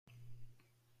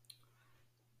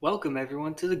Welcome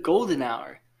everyone to the Golden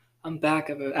Hour. I'm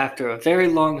back after a very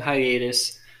long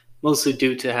hiatus, mostly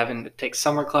due to having to take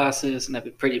summer classes, and I've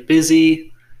been pretty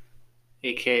busy,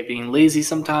 aka being lazy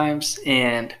sometimes,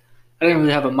 and I didn't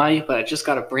really have a mic, but I just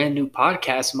got a brand new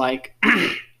podcast mic,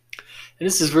 and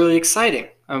this is really exciting.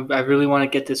 I really want to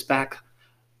get this back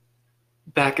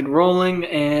and rolling,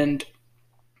 and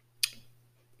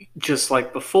just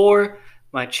like before,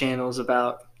 my channel is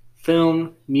about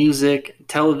film, music,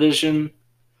 television.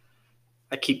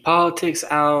 I keep politics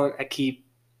out. I keep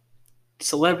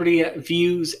celebrity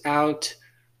views out,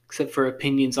 except for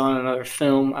opinions on another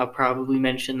film. I'll probably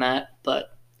mention that,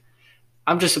 but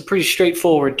I'm just a pretty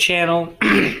straightforward channel,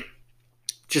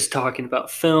 just talking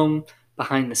about film,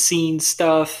 behind the scenes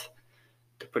stuff,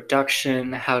 the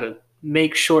production, how to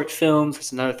make short films.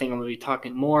 That's another thing I'm going to be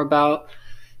talking more about.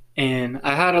 And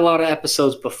I had a lot of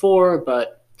episodes before,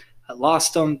 but I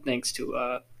lost them thanks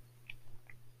to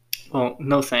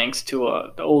no thanks to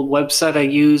the old website I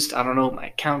used. I don't know, my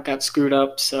account got screwed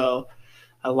up, so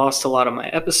I lost a lot of my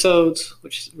episodes,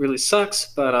 which really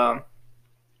sucks. But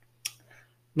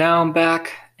now I'm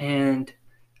back, and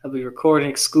I'll be recording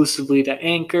exclusively to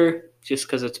Anchor, just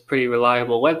because it's a pretty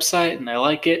reliable website, and I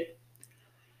like it.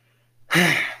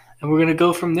 And we're going to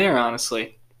go from there,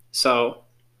 honestly. So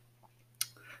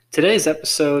today's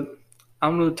episode,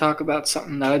 I'm going to talk about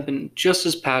something that I've been just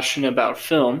as passionate about,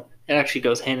 film. It actually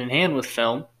goes hand in hand with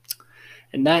film,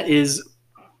 and that is,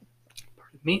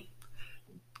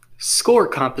 score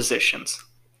compositions.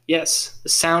 Yes, the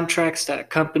soundtracks that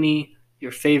accompany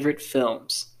your favorite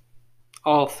films.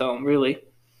 All film, really.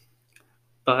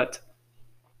 But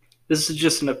this is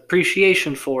just an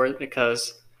appreciation for it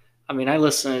because, I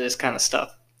listen to this kind of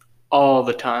stuff all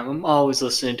the time. I'm always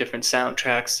listening to different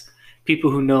soundtracks.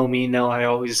 People who know me know I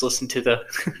always listen to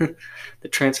the the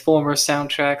Transformers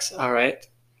soundtracks. All right.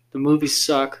 The movies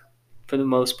suck for the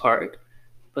most part,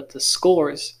 but the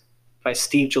scores by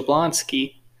Steve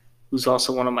Jablonsky, who's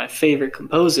also one of my favorite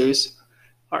composers,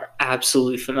 are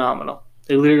absolutely phenomenal.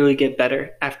 They literally get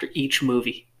better after each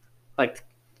movie. Like,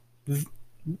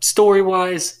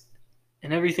 story-wise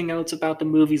and everything else about the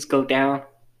movies go down,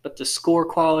 but the score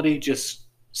quality just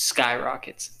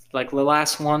skyrockets. Like the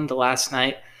last one, The Last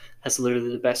Night, has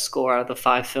literally the best score out of the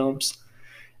 5 films.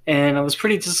 And I was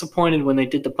pretty disappointed when they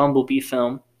did the Bumblebee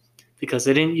film, because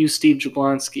they didn't use Steve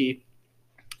Jablonsky,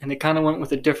 and they kind of went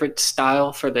with a different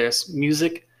style for their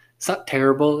music. It's not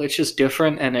terrible, it's just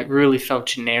different, and it really felt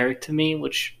generic to me,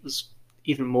 which was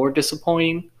even more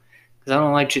disappointing, because I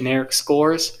don't like generic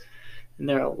scores, and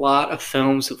there are a lot of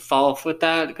films who fall flat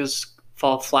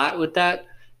with that,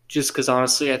 just because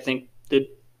honestly I think the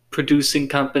producing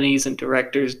companies and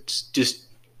directors just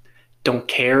don't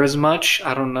care as much.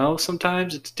 I don't know,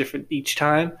 sometimes it's different each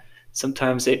time.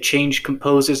 Sometimes they change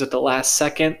composers at the last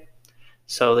second,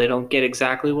 so they don't get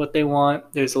exactly what they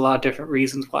want. There's a lot of different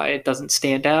reasons why it doesn't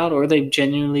stand out, or they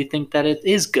genuinely think that it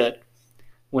is good.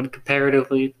 When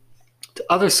comparatively to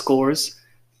other scores,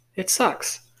 it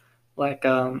sucks. Like,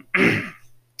 I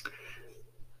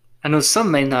know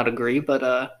some may not agree, but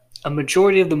a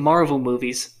majority of the Marvel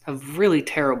movies have really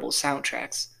terrible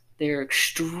soundtracks. They're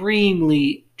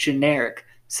extremely generic.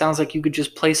 Sounds like you could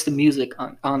just place the music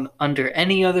on under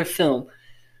any other film,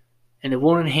 and it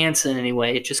won't enhance it in any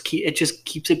way. It just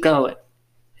keeps it going.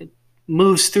 It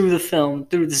moves through the film,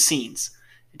 through the scenes.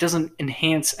 It doesn't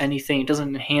enhance anything. It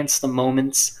doesn't enhance the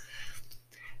moments.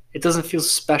 It doesn't feel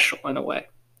special in a way,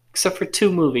 except for 2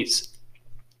 movies.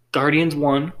 Guardians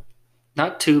 1,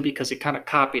 not 2 because it kind of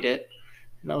copied it,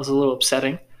 and that was a little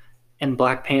upsetting, and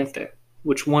Black Panther,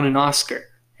 which won an Oscar,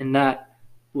 and that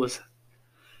was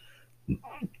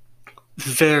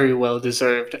very well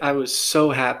deserved. I was so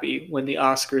happy when the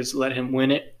Oscars let him win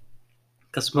it,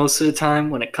 because most of the time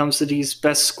when it comes to these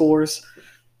best scores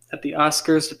at the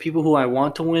Oscars, the people who I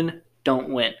want to win don't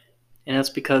win, and that's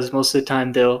because most of the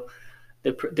time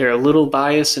they're a little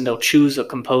biased, and they'll choose a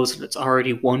composer that's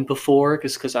already won before,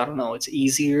 because I don't know, it's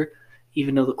easier,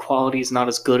 even though the quality is not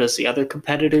as good as the other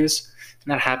competitors,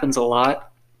 and that happens a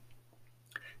lot.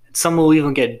 And some will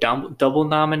even get double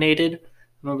nominated.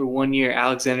 I remember one year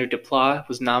Alexander Desplat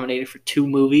was nominated for 2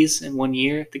 movies in 1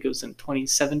 year. I think it was in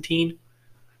 2017.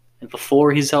 And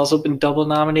before, he's also been double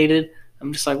nominated.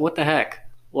 I'm just like, what the heck?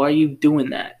 Why are you doing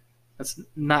that? That's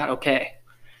not okay.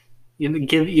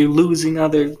 You're losing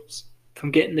others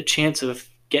from getting the chance of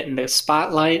getting the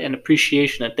spotlight and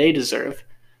appreciation that they deserve,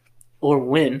 or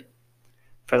win,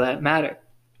 for that matter.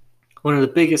 One of the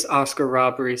biggest Oscar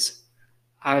robberies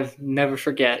I've never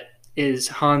forget is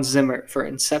Hans Zimmer for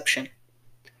Inception.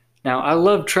 Now, I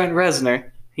love Trent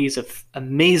Reznor. He's an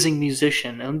amazing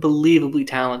musician, unbelievably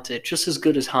talented, just as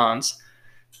good as Hans.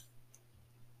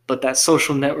 But that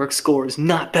Social Network score is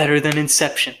not better than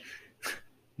Inception.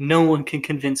 No one can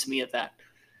convince me of that.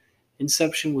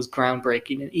 Inception was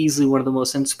groundbreaking and easily one of the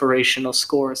most inspirational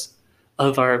scores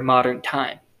of our modern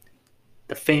time.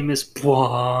 The famous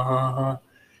blah.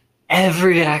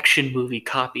 Every action movie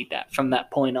copied that from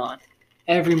that point on.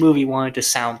 Every movie wanted to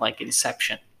sound like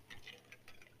Inception.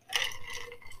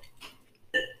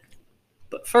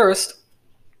 But first,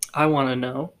 I want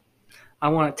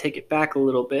to take it back a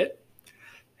little bit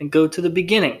and go to the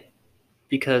beginning,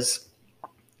 because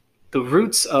the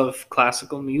roots of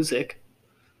classical music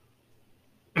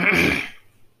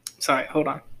sorry, hold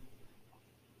on.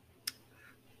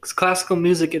 Because classical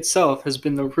music itself has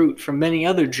been the root for many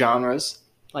other genres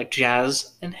like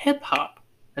jazz and hip-hop,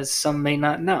 as some may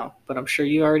not know, but I'm sure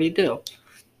you already do.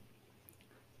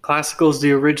 Classical is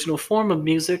the original form of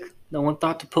music. No one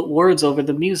thought to put words over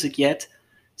the music yet,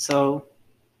 so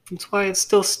that's why it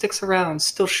still sticks around,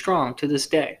 still strong to this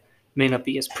day. It may not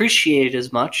be appreciated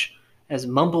as much as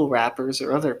mumble rappers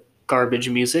or other garbage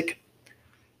music,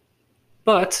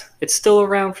 but it's still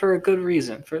around for a good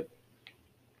reason,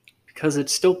 because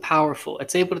it's still powerful.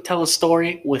 It's able to tell a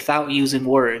story without using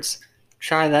words.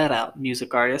 Try that out,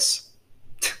 music artists.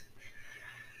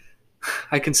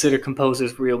 I consider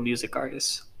composers real music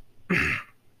artists.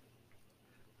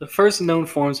 The first known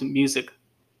forms of music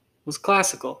was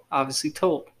classical, obviously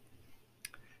told.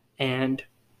 And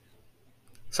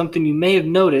something you may have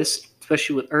noticed,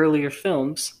 especially with earlier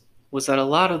films, was that a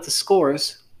lot of the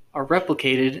scores are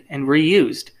replicated and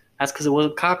reused. That's because it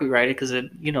wasn't copyrighted, because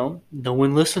no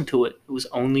one listened to it. It was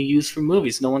only used for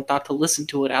movies. No one thought to listen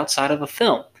to it outside of a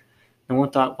film. No one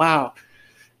thought, wow,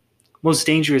 Most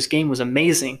Dangerous Game was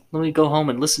amazing. Let me go home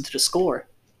and listen to the score.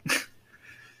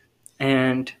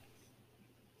 And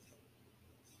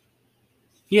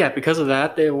yeah, because of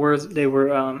that, they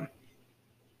were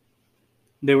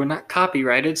not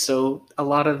copyrighted, so a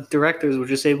lot of directors were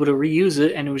just able to reuse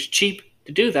it, and it was cheap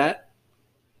to do that.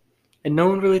 And no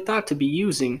one really thought to be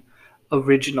using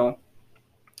original.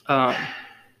 Sorry,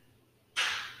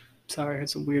 I heard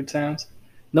some weird sounds.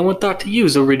 No one thought to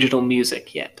use original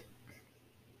music yet.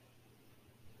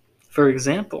 For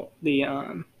example, the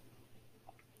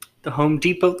Home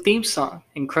Depot theme song,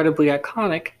 incredibly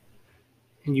iconic,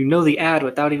 and you know the ad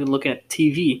without even looking at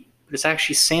TV, but it's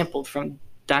actually sampled from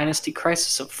Dynasty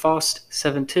Crisis of Faust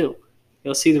 7-2.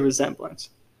 You'll see the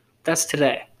resemblance. That's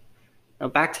today. Now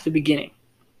back to the beginning.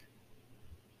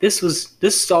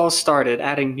 This all started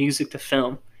adding music to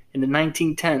film in the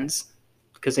 1910s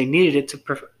because they needed it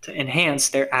to enhance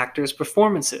their actors'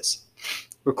 performances.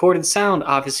 Recorded sound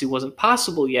obviously wasn't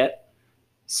possible yet,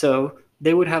 so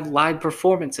they would have live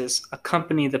performances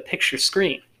accompany the picture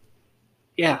screen.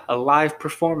 Yeah, a live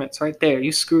performance right there.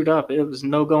 You screwed up. It was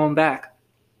no going back.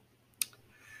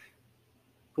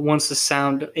 But once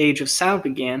the age of sound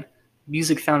began,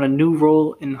 music found a new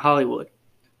role in Hollywood.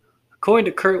 According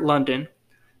to Kurt London,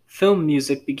 film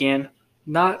music began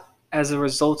not as a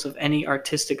result of any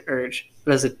artistic urge,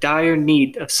 but as a dire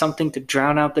need of something to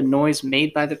drown out the noise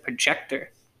made by the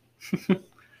projector.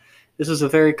 This was a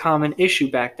very common issue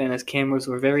back then, as cameras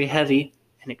were very heavy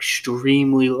and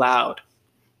extremely loud.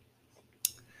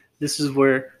 This is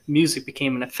where music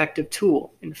became an effective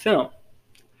tool in film.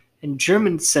 In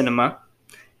German cinema,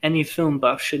 any film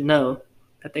buff should know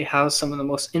that they house some of the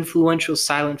most influential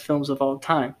silent films of all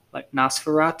time, like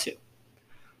Nosferatu.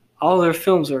 All their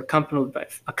films are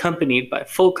accompanied by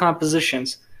full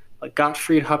compositions by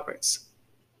Gottfried Huppertz.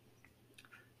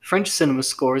 French cinema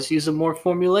scores use a more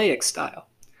formulaic style,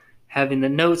 having the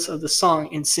notes of the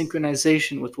song in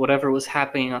synchronization with whatever was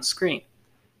happening on screen.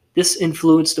 This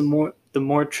influenced the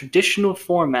more traditional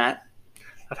format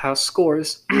of how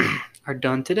scores are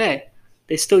done today.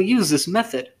 They still use this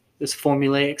method, this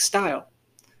formulaic style.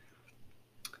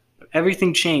 But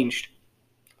everything changed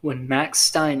when Max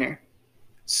Steiner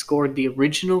scored the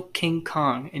original King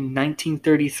Kong in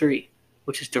 1933,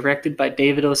 which is directed by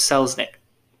David O. Selznick,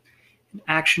 an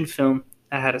action film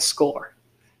that had a score.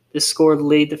 This score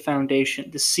laid the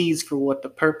foundation, the seeds for what the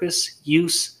purpose,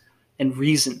 use, and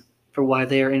reason for why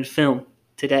they are in film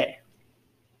today.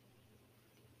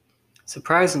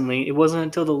 Surprisingly, it wasn't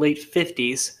until the late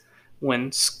 50s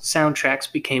when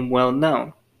soundtracks became well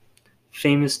known.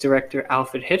 Famous director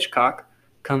Alfred Hitchcock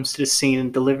comes to the scene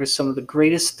and delivers some of the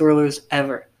greatest thrillers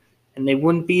ever, and they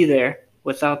wouldn't be there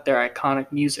without their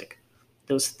iconic music.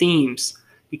 Those themes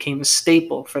became a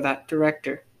staple for that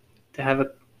director to have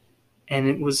and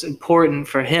it was important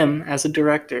for him as a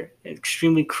director,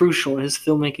 extremely crucial in his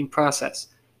filmmaking process,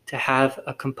 to have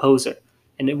a composer.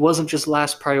 And it wasn't just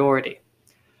last priority,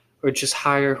 or just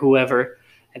hire whoever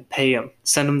and pay him,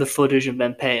 send him the footage and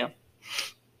then pay him.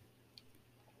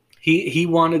 He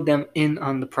wanted them in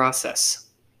on the process,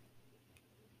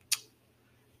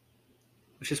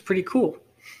 which is pretty cool.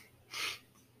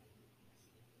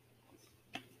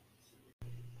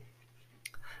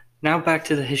 Now back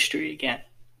to the history again.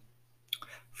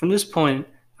 From this point,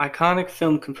 iconic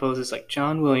film composers like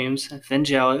John Williams,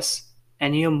 Vangelis,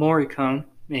 Ennio Morricone,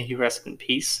 may he rest in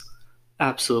peace,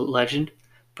 absolute legend,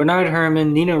 Bernard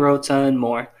Herrmann, Nino Rota, and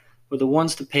more were the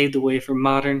ones to pave the way for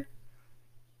modern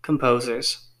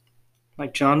composers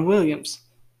like John Williams.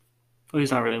 Well, he's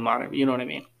not really modern, but you know what I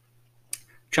mean.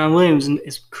 John Williams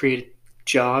has created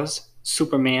Jaws,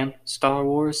 Superman, Star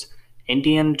Wars,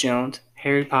 Indiana Jones,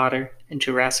 Harry Potter, and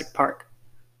Jurassic Park.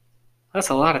 That's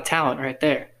a lot of talent right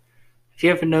there. If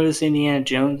you ever noticed Indiana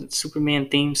Jones and Superman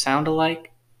themes sound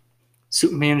alike,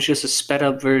 Superman's just a sped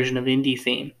up version of Indy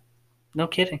theme. No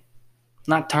kidding.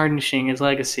 Not tarnishing his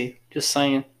legacy, just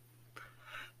saying.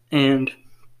 And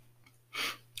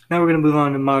now we're going to move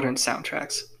on to modern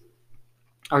soundtracks.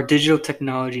 Our digital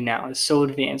technology now is so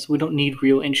advanced, we don't need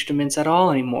real instruments at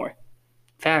all anymore.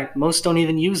 In fact, most don't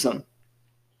even use them.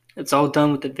 It's all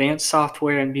done with advanced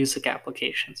software and music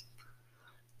applications.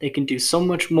 They can do so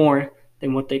much more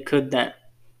than what they could then.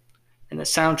 And the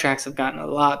soundtracks have gotten a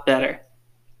lot better.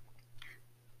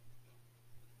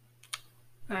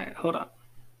 Alright, hold on.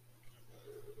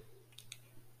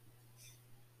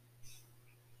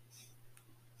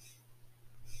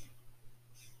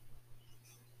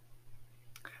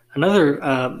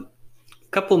 Another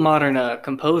couple modern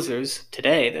composers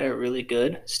today that are really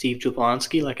good. Steve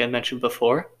Jablonsky, like I mentioned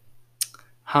before.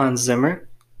 Hans Zimmer,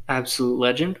 absolute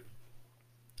legend.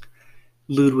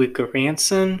 Ludwig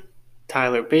Göransson,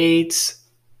 Tyler Bates.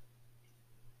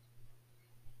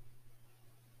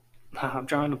 I'm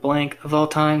drawing a blank of all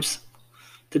times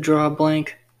to draw a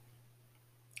blank.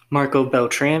 Marco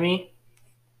Beltrami,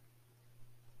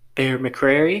 Bear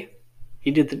McCreary.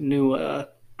 He did the new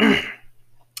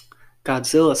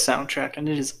Godzilla soundtrack, and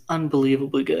it is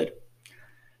unbelievably good.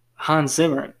 Hans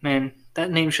Zimmer, man,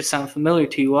 that name should sound familiar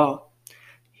to you all.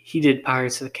 He did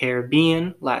Pirates of the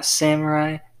Caribbean, Last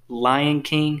Samurai, Lion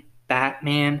King,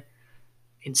 Batman,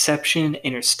 Inception,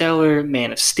 Interstellar,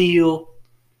 Man of Steel.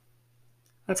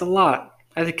 That's a lot.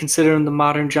 I would consider him the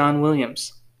modern John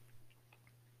Williams.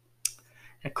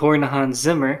 According to Hans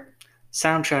Zimmer,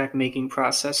 soundtrack making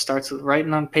process starts with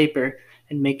writing on paper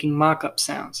and making mock-up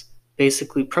sounds,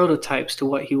 basically prototypes to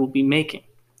what he will be making,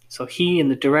 so he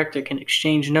and the director can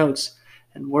exchange notes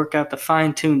and work out the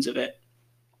fine tunes of it.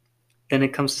 Then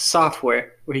it comes to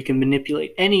software, where he can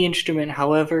manipulate any instrument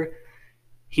however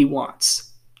he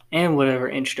wants, and whatever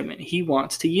instrument he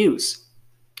wants to use.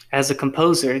 As a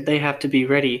composer, they have to be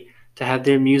ready to have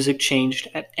their music changed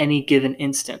at any given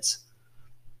instance.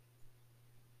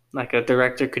 Like a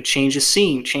director could change a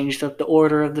scene, change up the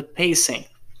order of the pacing,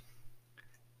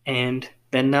 and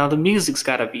then now the music's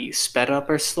got to be sped up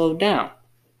or slowed down.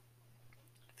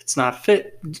 If it's not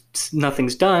fit,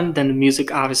 nothing's done, then the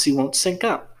music obviously won't sync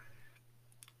up.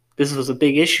 This was a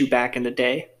big issue back in the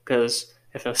day, because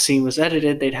if a scene was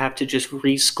edited, they'd have to just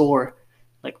rescore,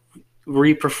 like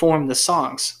re-perform the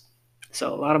songs.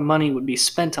 So a lot of money would be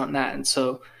spent on that, and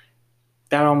so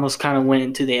that almost kind of went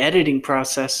into the editing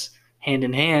process hand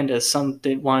in hand, as some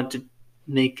they wanted to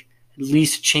make the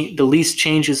least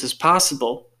changes as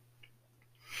possible,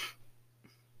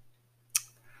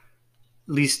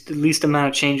 the least amount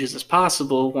of changes as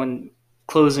possible when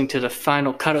closing to the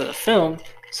final cut of the film,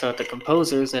 so that the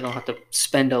composers, they don't have to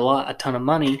spend a ton of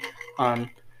money on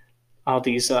all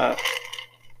these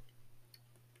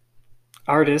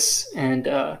artists and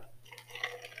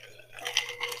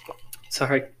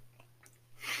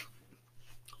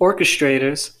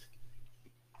orchestrators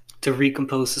to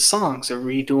recompose the songs or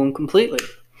redo them completely,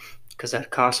 because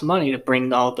that costs money to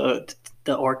bring all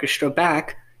the orchestra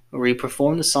back,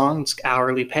 re-perform the song. It's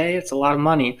hourly pay. It's a lot of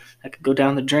money that could go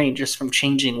down the drain just from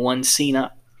changing one scene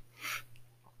up.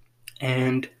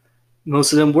 And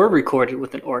most of them were recorded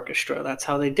with an orchestra. That's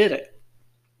how they did it.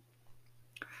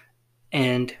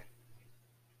 And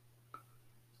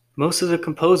most of the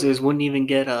composers wouldn't even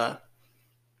get in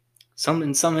some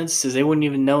instances, they wouldn't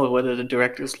even know whether the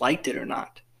directors liked it or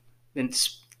not. And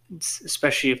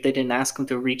especially if they didn't ask them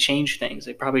to rechange things.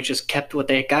 They probably just kept what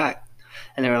they got.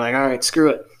 And they were like, all right, screw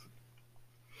it.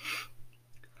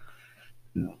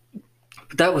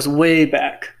 But that was way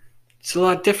back. It's a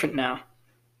lot different now.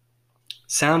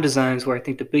 Sound design is where I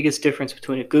think the biggest difference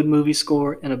between a good movie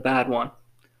score and a bad one.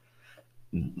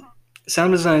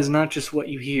 Sound design is not just what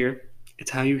you hear,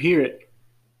 it's how you hear it.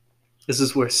 This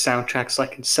is where soundtracks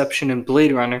like Inception and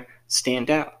Blade Runner stand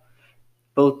out.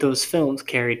 Both those films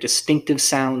carry distinctive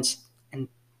sounds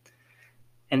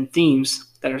and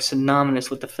themes that are synonymous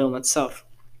with the film itself.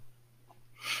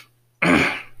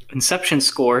 Inception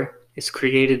score is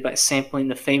created by sampling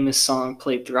the famous song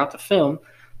played throughout the film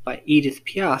by Edith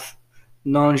Piaf,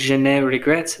 Non je ne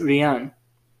regrette rien.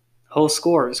 The whole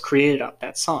score is created off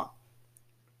that song.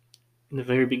 In the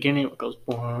very beginning, it goes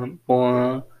boing,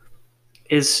 boing.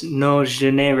 Is No je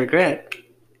ne regrette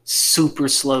super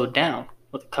slowed down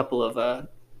with a couple of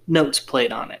notes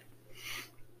played on it.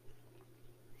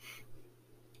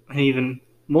 And even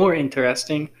more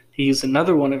interesting, he used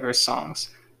another one of her songs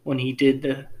when he did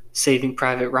the Saving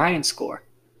Private Ryan score,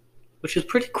 which is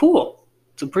pretty cool.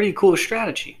 It's a pretty cool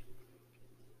strategy.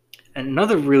 And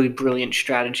another really brilliant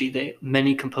strategy that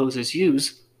many composers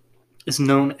use is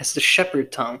known as the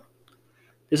Shepard tone.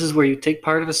 This is where you take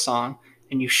part of a song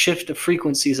and you shift the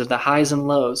frequencies of the highs and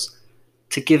lows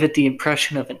to give it the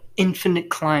impression of an infinite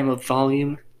climb of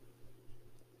volume,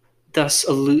 thus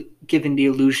giving the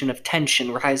illusion of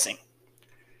tension rising.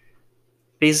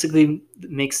 Basically, it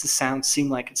makes the sound seem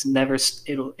like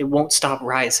it won't stop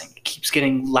rising. It keeps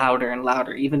getting louder and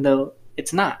louder, even though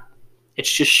it's not.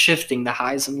 It's just shifting the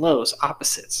highs and lows,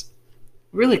 opposites.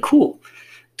 Really cool.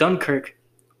 Dunkirk,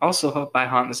 also by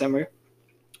Hans Zimmer,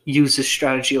 used this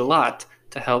strategy a lot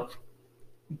to help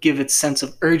give its sense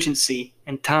of urgency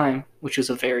and time, which is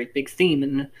a very big theme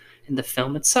in the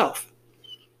film itself.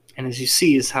 And as you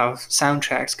see, is how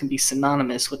soundtracks can be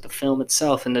synonymous with the film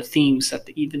itself, and the themes that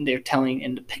even they're telling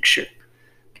in the picture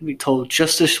can be told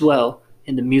just as well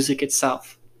in the music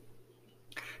itself.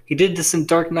 He did this in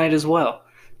Dark Knight as well,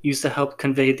 used to help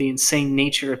convey the insane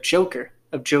nature of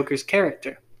Joker's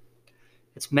character.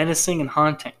 It's menacing and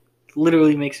haunting. It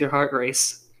literally makes your heart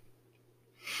race.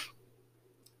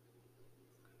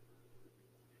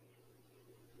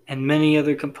 And many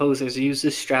other composers use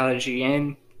this strategy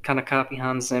and kind of copy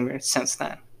Hans Zimmer since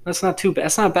then. That's not too bad.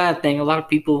 That's not a bad thing. A lot of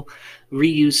people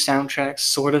reuse soundtracks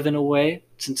sort of in a way,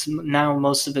 since now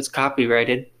most of it's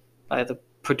copyrighted by the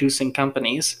producing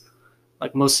companies.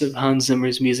 Like most of Hans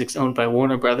Zimmer's music's owned by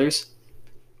Warner Brothers.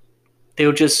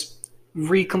 They'll just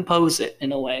recompose it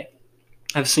in a way.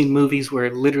 I've seen movies where I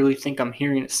literally think I'm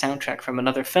hearing a soundtrack from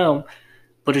another film,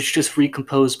 but it's just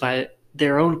recomposed by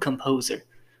their own composer.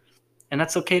 And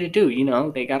that's okay to do,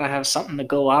 they gotta have something to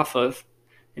go off of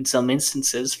in some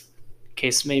instances, in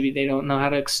case maybe they don't know how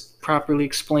to properly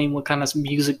explain what kind of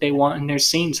music they want in their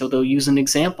scene, so they'll use an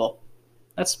example.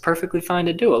 That's perfectly fine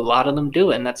to do. A lot of them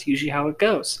do it, and that's usually how it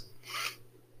goes.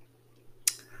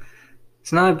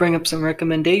 So now I bring up some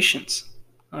recommendations.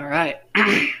 All right.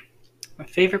 My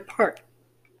favorite part.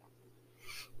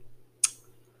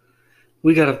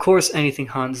 We got, of course, anything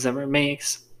Hans Zimmer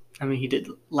makes. I mean, he did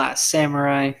Last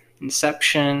Samurai,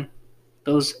 Inception,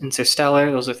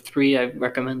 Interstellar. Those are three I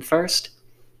recommend first.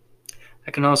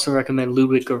 I can also recommend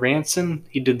Ludwig Göransson.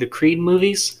 He did the Creed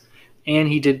movies, and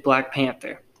he did Black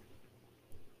Panther.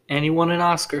 And he won an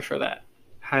Oscar for that.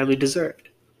 Highly deserved.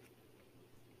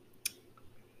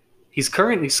 He's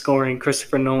currently scoring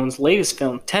Christopher Nolan's latest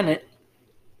film, Tenet,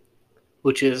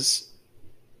 which is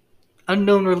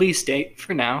unknown release date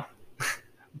for now.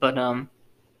 But I'm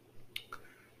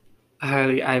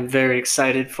very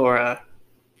excited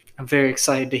I'm very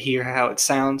excited to hear how it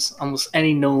sounds. Almost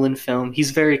any Nolan film,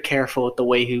 he's very careful with the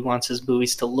way he wants his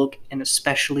movies to look and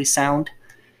especially sound.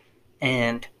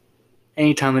 And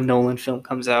anytime a Nolan film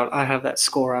comes out, I have that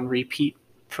score on repeat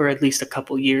for at least a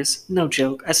couple years. No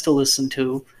joke. I still listen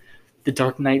to the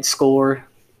Dark Knight score,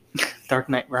 Dark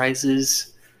Knight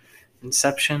Rises,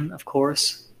 Inception, of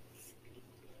course,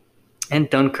 and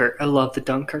Dunkirk. I love the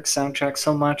Dunkirk soundtrack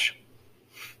so much.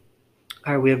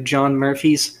 All right, we have John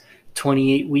Murphy's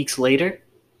 28 Weeks Later,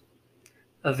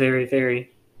 a very,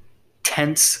 very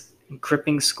tense and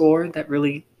gripping score that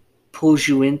really pulls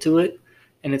you into it.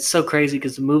 And it's so crazy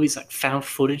because the movie's like found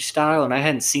footage style, and I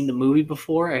hadn't seen the movie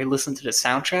before. I listened to the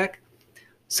soundtrack.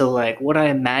 So like what I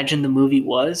imagined the movie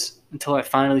was until I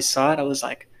finally saw it, I was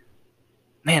like,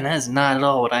 man, that is not at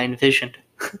all what I envisioned.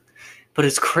 But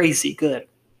it's crazy good.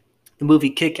 The movie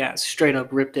Kick-Ass straight up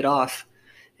ripped it off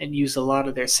and used a lot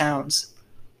of their sounds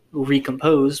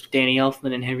recomposed. Danny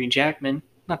Elfman and Henry Jackman.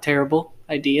 Not terrible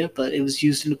idea, but it was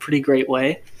used in a pretty great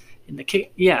way. In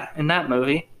that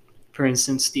movie, for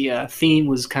instance, the theme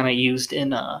was kind of used in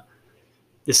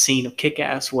the scene of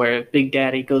Kick-Ass where Big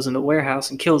Daddy goes in the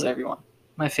warehouse and kills everyone.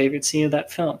 My favorite scene of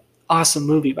that film. Awesome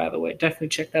movie, by the way. Definitely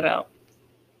check that out.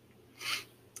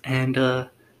 And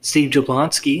Steve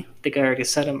Jablonsky, I think I already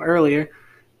said him earlier,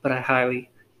 but I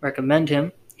highly recommend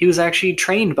him. He was actually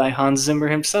trained by Hans Zimmer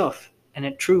himself, and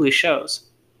it truly shows.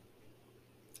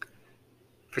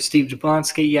 For Steve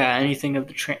Jablonsky, anything of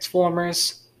the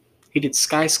Transformers. He did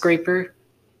Skyscraper,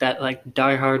 that like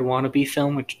Die Hard wannabe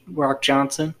film with Rock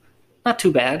Johnson. Not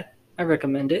too bad. I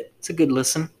recommend it. It's a good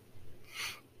listen.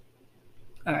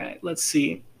 All right, let's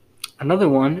see. Another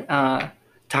one,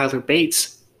 Tyler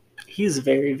Bates. He's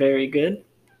very, very good.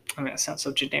 I mean, it sounds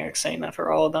so generic saying that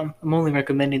for all of them. I'm only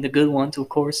recommending the good ones, of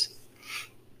course.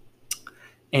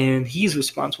 And he's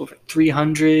responsible for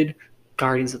 300,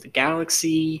 Guardians of the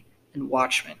Galaxy, and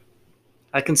Watchmen.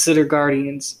 I consider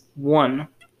Guardians 1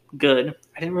 good.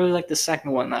 I didn't really like the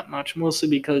second one that much, mostly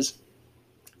because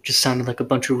it just sounded like a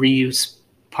bunch of reuse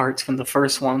parts from the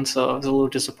first one, so I was a little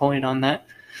disappointed on that.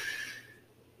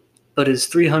 But his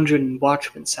 300 and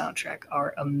Watchmen soundtrack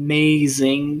are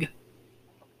amazing.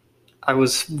 I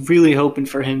was really hoping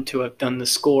for him to have done the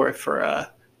score for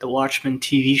the Watchmen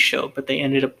TV show, but they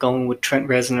ended up going with Trent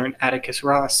Reznor and Atticus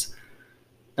Ross.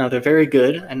 Now, they're very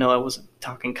good. I know I wasn't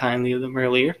talking kindly of them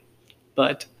earlier,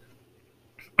 but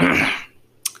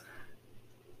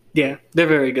yeah, they're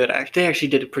very good. They actually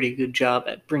did a pretty good job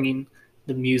at bringing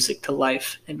the music to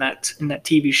life in that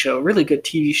TV show. Really good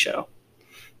TV show.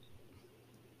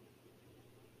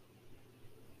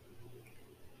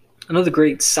 Another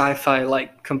great sci-fi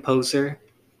like composer,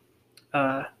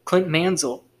 Clint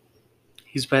Mansell.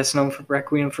 He's best known for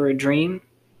Requiem for a Dream.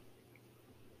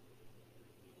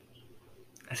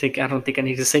 I don't think I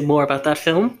need to say more about that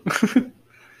film.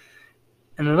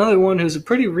 And another one who's a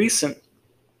pretty recent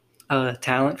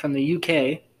talent from the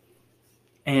UK,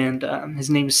 and his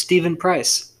name is Stephen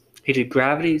Price. He did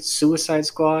Gravity, Suicide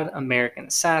Squad, American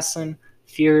Assassin,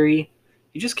 Fury.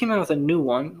 He just came out with a new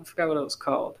one. I forgot what it was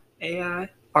called. AI?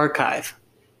 Archive.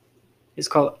 It's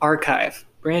called Archive.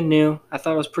 Brand new. I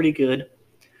thought it was pretty good.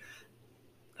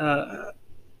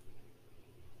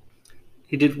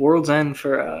 He did World's End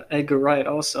for Edgar Wright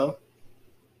also.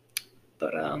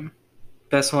 But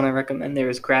best one I recommend there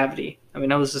is Gravity. I mean,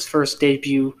 that was his first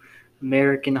debut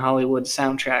American Hollywood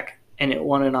soundtrack, and it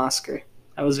won an Oscar.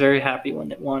 I was very happy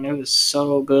when it won. It was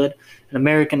so good. And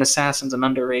American Assassin's an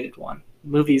underrated one. The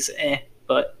movie's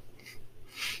but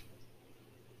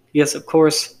yes, of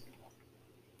course.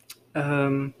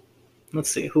 Let's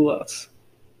see, who else?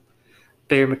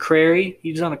 Bear McCreary.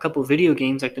 He's done a couple video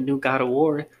games like the new God of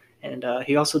War, and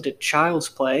he also did Child's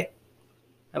Play.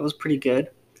 That was pretty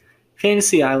good.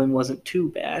 Fantasy Island wasn't too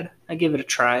bad. I give it a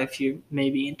try if you're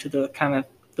maybe into the kind of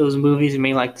those movies. You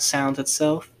may like the sound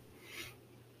itself.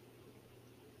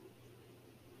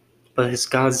 But his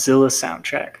Godzilla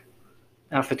soundtrack.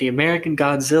 Now, for the American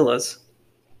Godzillas,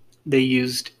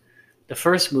 the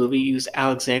first movie used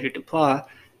Alexander Desplat,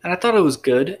 and I thought it was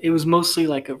good. It was mostly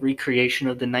like a recreation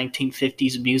of the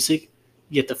 1950s music,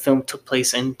 yet the film took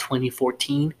place in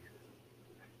 2014.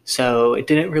 So it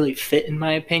didn't really fit, in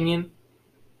my opinion.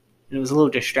 And it was a little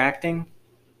distracting.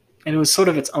 And it was sort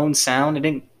of its own sound. It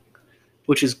didn't,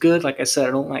 which is good. Like I said,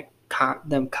 I don't like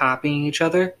them copying each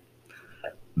other.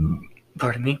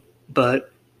 Pardon me.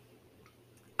 But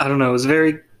I don't know. It was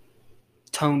very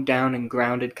toned down and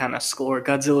grounded kind of score.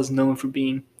 Godzilla's known for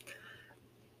being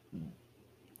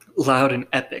loud and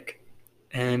epic.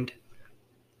 And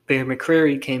Bear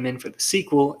McCreary came in for the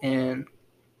sequel, and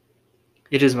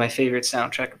it is my favorite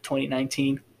soundtrack of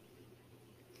 2019,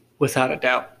 without a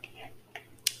doubt.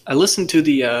 I listened to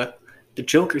the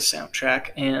Joker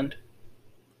soundtrack and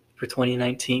for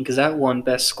 2019 because that won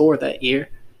Best Score that year,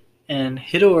 and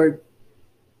Hideo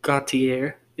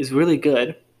Gautier is really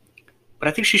good, but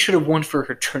I think she should have won for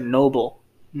her Chernobyl,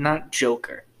 not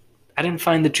Joker. I didn't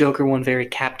find the Joker one very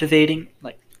captivating,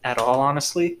 like at all,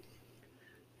 honestly.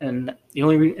 And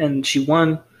and she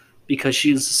won because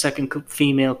she was the second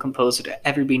female composer to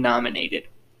ever be nominated.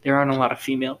 There aren't a lot of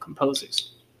female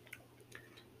composers.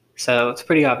 So it's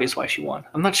pretty obvious why she won.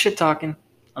 I'm not shit talking.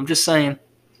 I'm just saying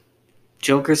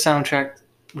Joker's soundtrack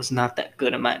was not that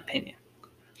good in my opinion.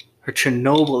 Her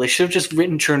Chernobyl, they should have just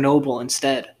written Chernobyl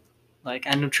instead. Like,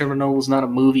 I know Chernobyl's not a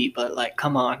movie, but like,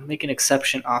 come on, make an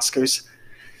exception, Oscars.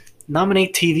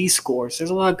 Nominate TV scores.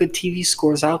 There's a lot of good TV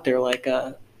scores out there, like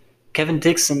Kevin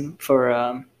Dixon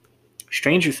for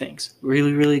Stranger Things.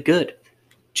 Really, really good.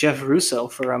 Jeff Russo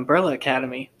for Umbrella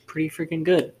Academy. Pretty freaking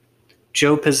good.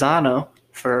 Joe Pisano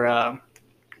for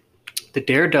the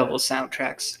Daredevil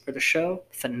soundtracks for the show.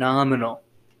 Phenomenal.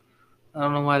 I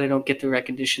don't know why they don't get the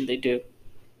recognition they do.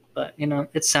 But, you know,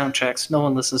 it's soundtracks. No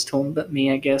one listens to them but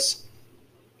me, I guess.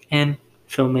 And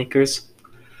filmmakers.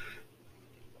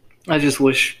 I just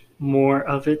wish more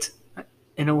of it,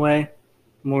 in a way.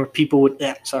 More people would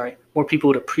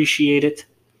appreciate it.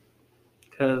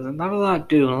 Because not a lot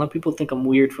do. And a lot of people think I'm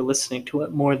weird for listening to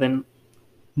it more than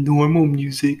normal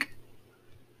music.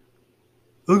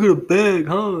 I got a bag,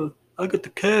 huh? I got the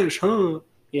cash, huh?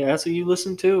 Yeah, that's what you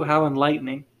listen to? How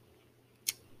enlightening.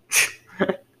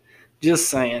 Just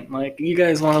saying. Like, you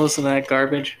guys want to listen to that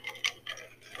garbage?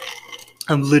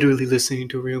 I'm literally listening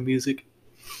to real music.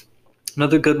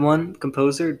 Another good one,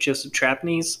 composer, Joseph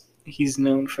Trapnese. He's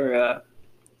known for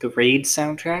the Raid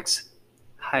soundtracks.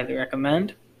 Highly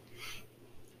recommend.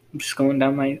 I'm just going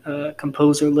down my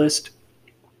composer list.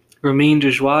 Ramin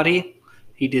Djawadi.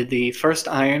 He did the first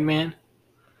Iron Man,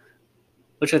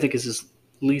 which I think is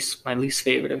my least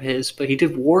favorite of his. But he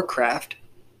did Warcraft,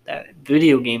 that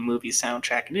video game movie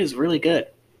soundtrack. It is really good.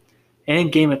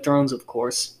 And Game of Thrones, of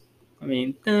course. I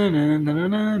mean,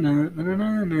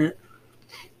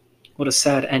 what a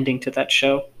sad ending to that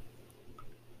show.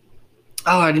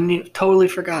 Oh, I totally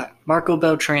forgot. Marco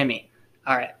Beltrami.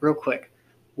 All right, real quick.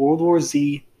 World War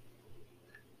Z,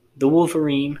 The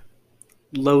Wolverine,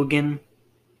 Logan,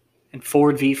 and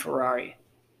Ford v Ferrari.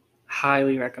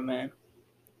 Highly recommend.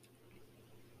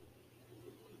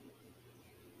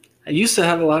 I used to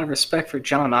have a lot of respect for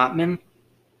John Ottman.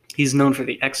 He's known for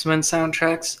the X-Men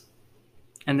soundtracks,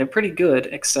 and they're pretty good,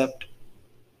 except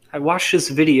I watched this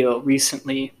video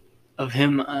recently of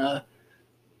him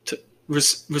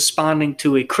responding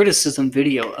to a criticism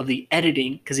video of the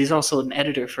editing, because he's also an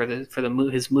editor for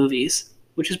his movies,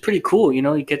 which is pretty cool. You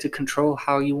know, you get to control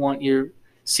how you want your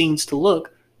scenes to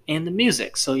look and the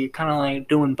music, so you're kind of like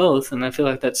doing both, and I feel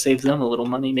like that saves them a little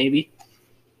money maybe.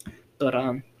 But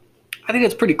I think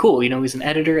that's pretty cool. You know, he's an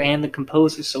editor and the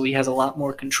composer, so he has a lot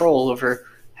more control over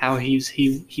how he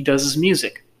does his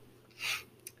music.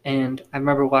 And I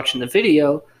remember watching the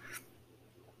video,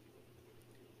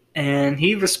 and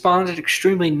he responded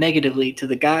extremely negatively to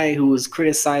the guy who was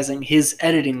criticizing his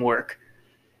editing work.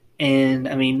 And,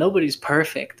 I mean, nobody's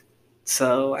perfect.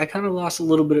 So I kind of lost a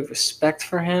little bit of respect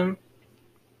for him,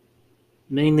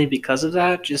 mainly because of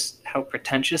that, just how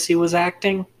pretentious he was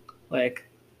acting. Like,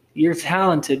 you're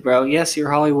talented, bro. Yes, you're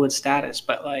Hollywood status,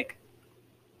 but, like,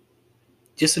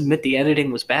 just admit the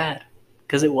editing was bad.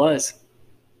 Because it was.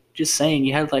 Just saying,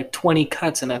 you had, like, 20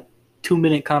 cuts in a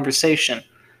 2-minute conversation.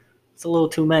 It's a little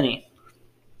too many.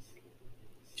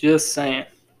 Just saying.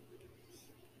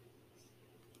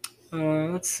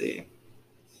 Let's see.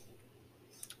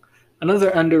 Another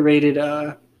underrated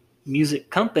music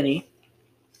company,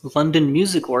 London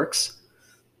Music Works,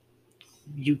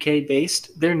 UK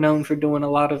based. They're known for doing a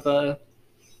lot of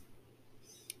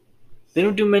they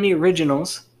don't do many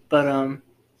originals, but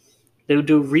they would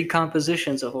do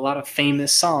recompositions of a lot of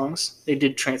famous songs. They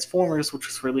did Transformers, which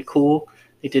was really cool.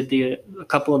 They did a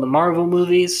couple of the Marvel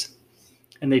movies,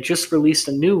 and they just released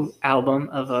a new album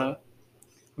of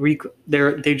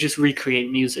they just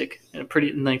recreate music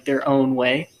in like their own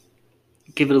way,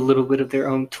 give it a little bit of their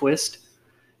own twist,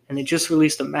 and they just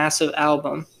released a massive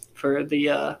album for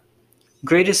the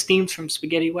greatest themes from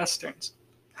spaghetti westerns.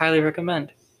 Highly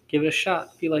recommend. Give it a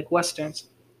shot if you like westerns.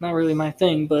 Not really my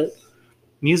thing, but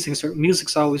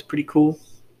music's always pretty cool.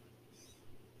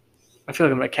 I feel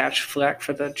like I'm gonna catch flack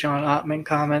for the John Ottman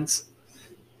comments.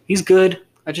 He's good.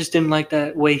 I just didn't like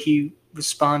that way he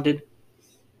responded.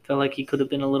 Felt like he could have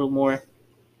been a little more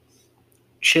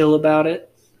chill about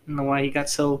it. I don't know why he got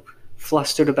so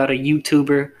flustered about a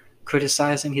YouTuber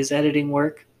criticizing his editing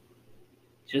work.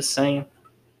 Just saying.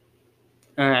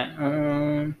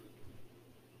 Alright,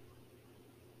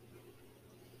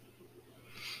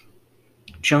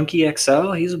 Junkie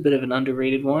XL, he's a bit of an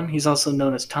underrated one. He's also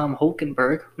known as Tom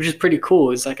Holkenberg, which is pretty cool.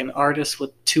 He's like an artist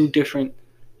with 2 different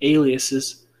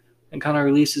aliases and kind of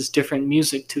releases different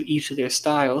music to each of their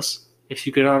styles. If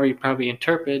you could already probably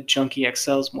interpret, Junkie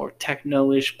XL's more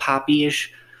techno-ish,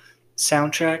 poppy-ish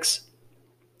soundtracks,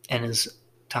 and his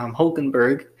Tom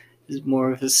Holkenberg is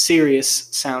more of his serious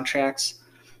soundtracks.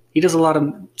 He does a lot of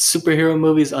superhero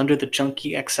movies under the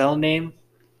Junkie XL name.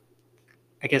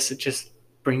 I guess it just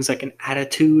brings like an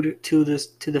attitude to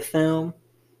the film.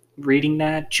 Reading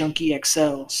that, Junkie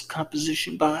XL's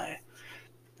composition by,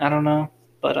 I don't know,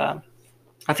 but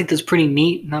I think that's pretty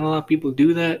neat. Not a lot of people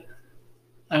do that.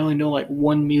 I only know like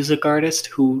one music artist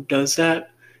who does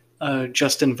that,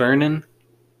 Justin Vernon.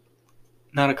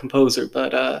 Not a composer,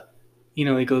 but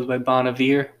he goes by Bon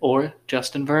Iver or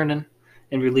Justin Vernon,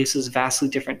 and releases vastly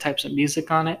different types of music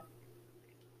on it.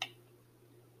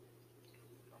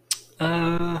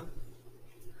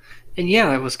 And yeah,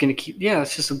 I was gonna keep. Yeah,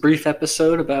 it's just a brief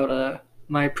episode about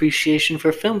my appreciation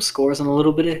for film scores and a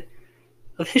little bit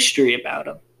of history about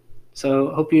them. So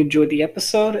hope you enjoyed the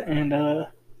episode, and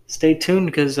stay tuned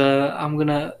because I'm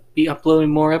gonna be uploading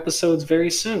more episodes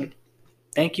very soon.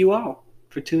 Thank you all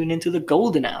for tuning into the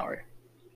Golden Hour.